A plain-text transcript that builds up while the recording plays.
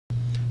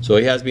So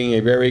it has been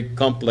a very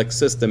complex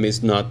system.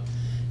 It's not,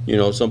 you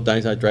know,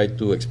 sometimes I try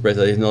to express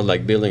that it's not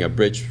like building a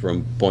bridge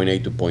from point A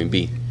to point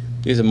B.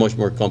 This is much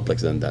more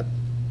complex than that.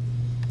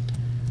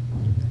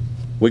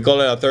 We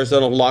call it a third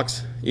set of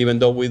locks, even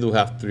though we do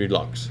have 3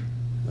 locks.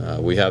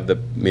 We have the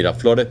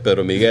Miraflores,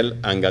 Pedro Miguel,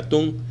 and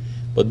Gatun,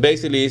 but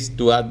basically it's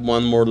to add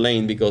one more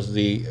lane because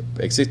the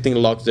existing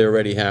locks, they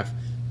already have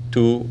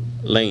 2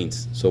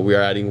 lanes, so we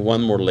are adding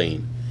one more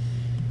lane.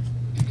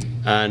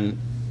 And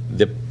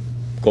the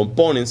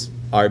components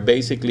are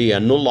basically a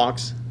new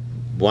locks,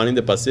 one in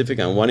the Pacific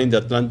and one in the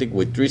Atlantic,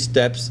 with 3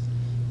 steps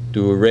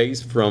to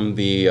raise from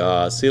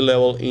the sea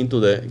level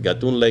into the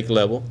Gatun Lake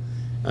level,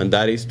 and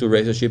that is to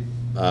raise the ship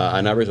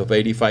an average of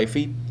 85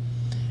 feet.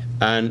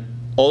 And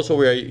also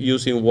we are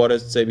using water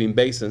saving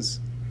basins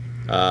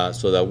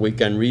so that we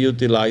can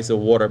reutilize the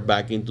water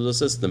back into the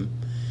system.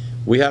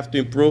 We have to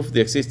improve the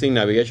existing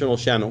navigational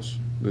channels.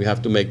 We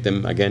have to make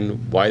them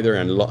again wider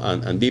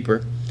and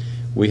deeper.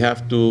 We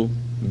have to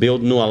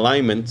build new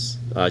alignments,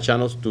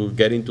 channels to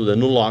get into the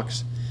new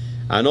locks.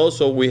 And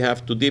also we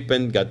have to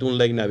deepen Gatun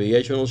Lake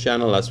navigational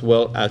channel, as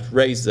well as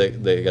raise the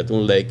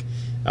Gatun Lake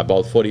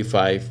about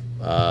 45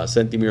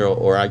 centimeter,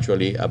 or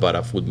actually about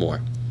a foot more.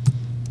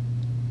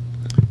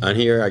 And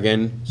here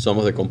again some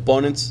of the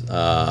components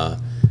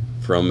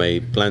from a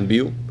plan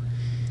view.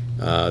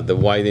 The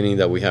widening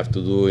that we have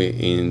to do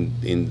in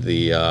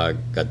the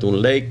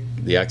Gatun Lake,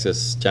 the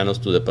access channels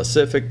to the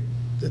Pacific,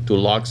 the 2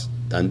 locks,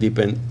 and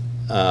deepen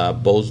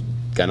both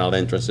canal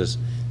entrances,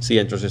 sea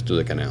entrances to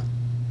the canal.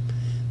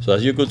 So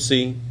as you could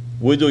see,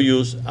 we do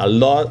use a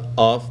lot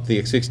of the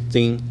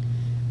existing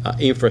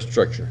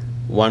infrastructure.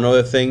 One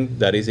other thing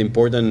that is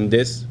important in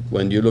this,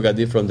 when you look at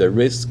it from the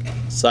risk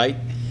side,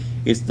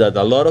 is that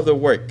a lot of the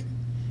work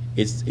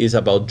is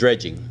about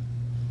dredging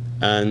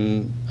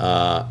and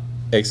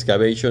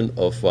excavation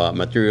of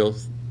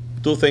materials,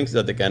 2 things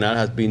that the canal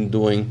has been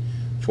doing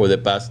for the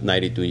past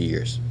 92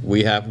 years.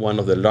 We have one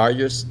of the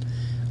largest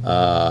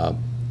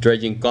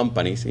dredging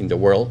companies in the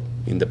world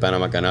in the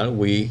Panama Canal.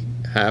 We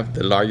have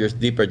the largest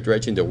deeper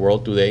dredge in the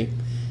world today,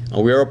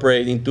 and we are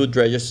operating 2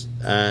 dredges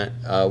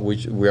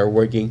which we are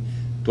working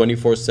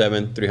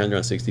 24/7,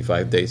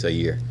 365 days a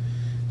year.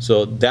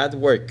 So that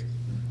work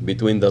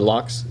between the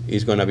locks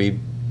is going to be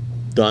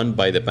done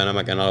by the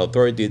Panama Canal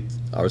Authority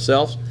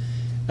ourselves,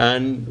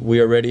 and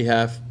we already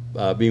have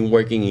been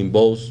working in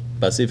both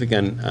Pacific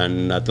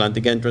and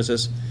Atlantic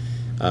entrances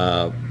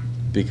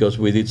because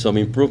we did some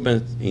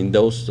improvement in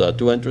those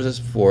 2 entrances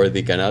for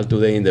the canal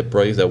today in the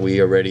projects that we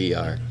already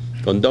are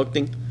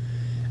conducting.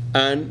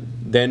 And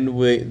then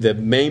the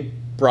main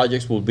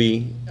projects will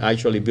be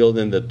actually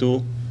building the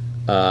 2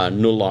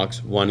 new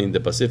locks, one in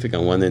the Pacific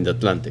and one in the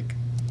Atlantic.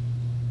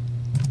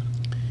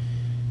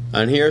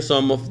 And here are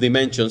some of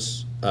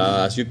dimensions.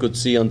 As you could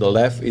see on the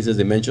left is the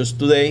dimensions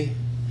today.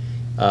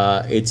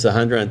 It's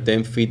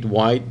 110 feet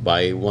wide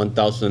by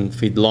 1,000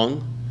 feet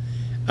long,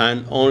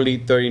 and only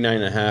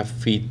 39.5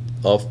 feet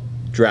of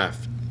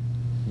draft.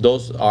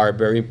 Those are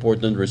very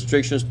important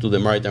restrictions to the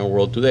maritime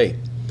world today.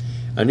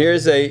 And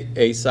here's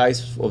a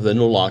size of the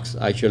new locks.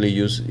 Actually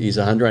is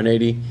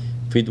 180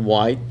 feet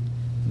wide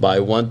by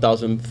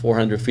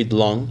 1,400 feet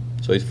long,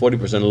 so it's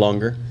 40%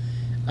 longer,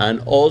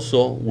 and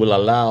also will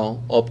allow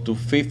up to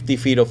 50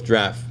 feet of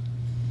draft.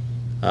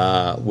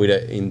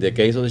 In the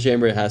case of the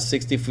chamber, it has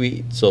 60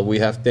 feet, so we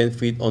have 10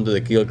 feet under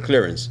the keel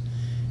clearance.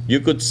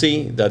 You could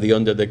see that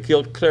under the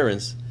keel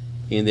clearance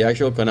in the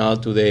actual canal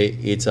today,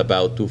 it's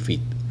about 2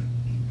 feet.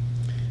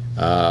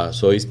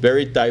 So it's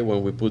very tight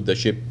when we put the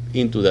ship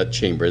into that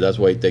chamber. That's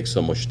why it takes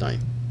so much time.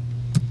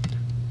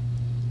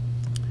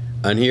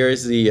 And here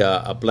is the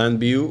a plan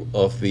view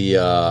of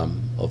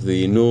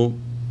the new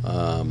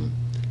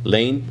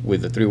lane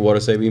with the 3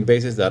 water-saving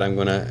bases that I'm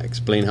going to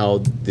explain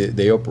how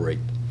they operate.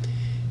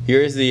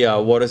 Here is the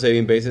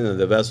water-saving basin of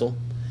the vessel.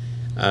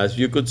 As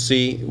you could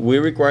see, we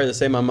require the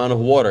same amount of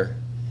water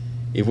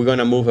if we're going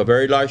to move a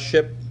very large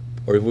ship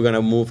or if we're going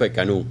to move a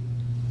canoe,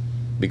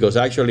 because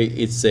actually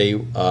it's a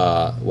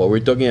what we're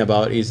talking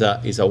about is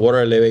a water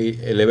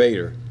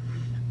elevator,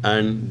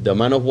 and the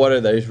amount of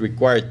water that is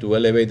required to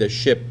elevate the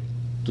ship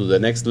to the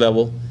next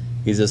level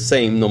is the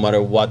same no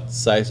matter what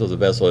size of the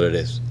vessel it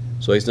is.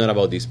 So it's not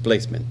about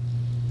displacement.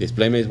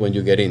 Displacement is when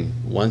you get in.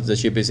 Once the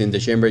ship is in the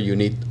chamber, you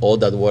need all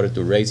that water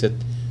to raise it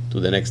to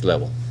the next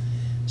level.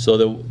 So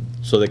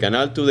the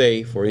canal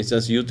today, for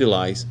instance,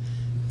 utilize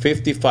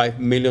 55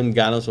 million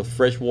gallons of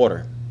fresh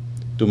water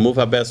to move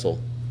a vessel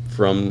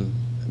from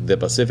the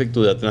Pacific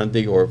to the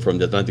Atlantic, or from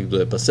the Atlantic to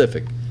the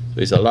Pacific.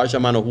 So it's a large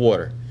amount of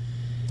water.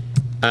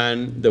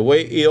 And the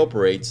way it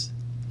operates,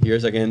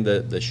 here's again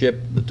the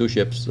ship, the 2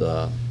 ships,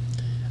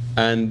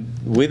 and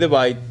we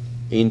divide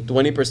in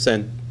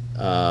 20%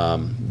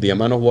 the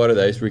amount of water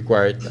that is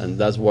required, and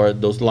that's where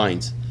those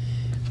lines.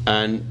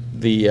 And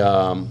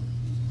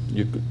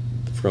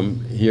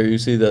from here you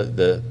see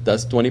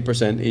that's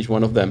 20% each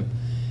one of them.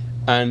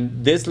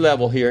 And this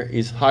level here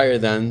is higher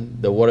than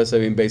the water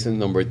saving basin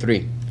number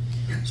 3.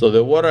 So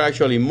the water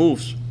actually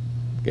moves,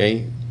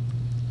 okay,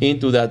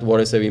 into that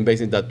water-saving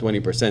basin, that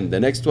 20%. The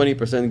next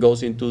 20%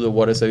 goes into the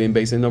water-saving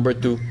basin number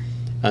 2,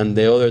 and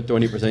the other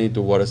 20%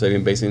 into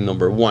water-saving basin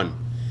number 1.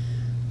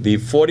 The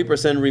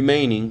 40%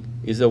 remaining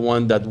is the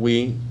one that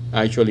we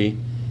actually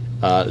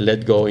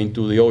let go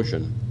into the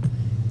ocean,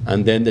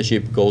 and then the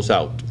ship goes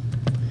out.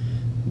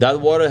 That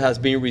water has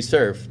been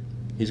reserved.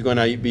 It's going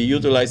to be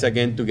utilized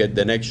again to get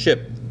the next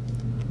ship,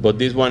 but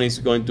this one is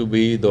going to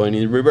be done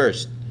in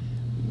reverse.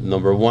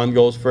 Number 1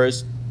 goes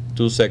first,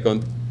 2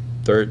 second,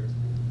 3rd,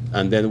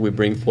 and then we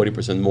bring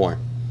 40% more,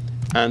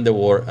 and the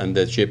water and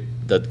the ship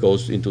that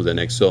goes into the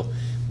next. So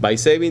by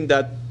saving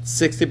that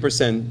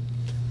 60%,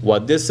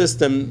 what this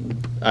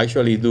system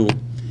actually do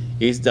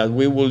is that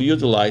we will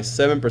utilize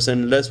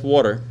 7% less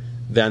water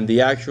than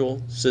the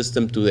actual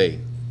system today.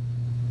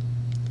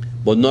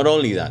 But not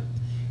only that,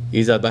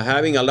 is that by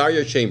having a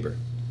larger chamber,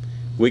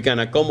 we can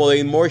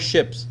accommodate more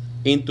ships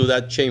into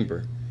that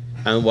chamber,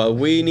 and what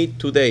we need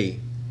today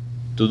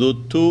to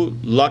do 2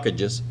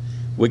 lockages,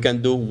 we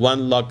can do 1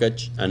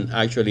 lockage and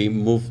actually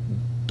move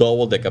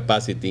double the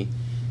capacity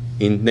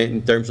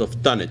in terms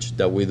of tonnage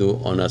that we do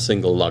on a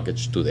single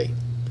lockage today.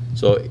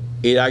 So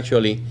it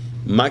actually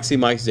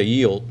maximizes the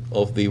yield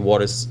of the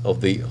waters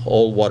of the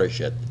whole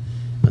watershed,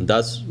 and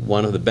that's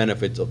one of the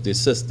benefits of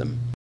this system.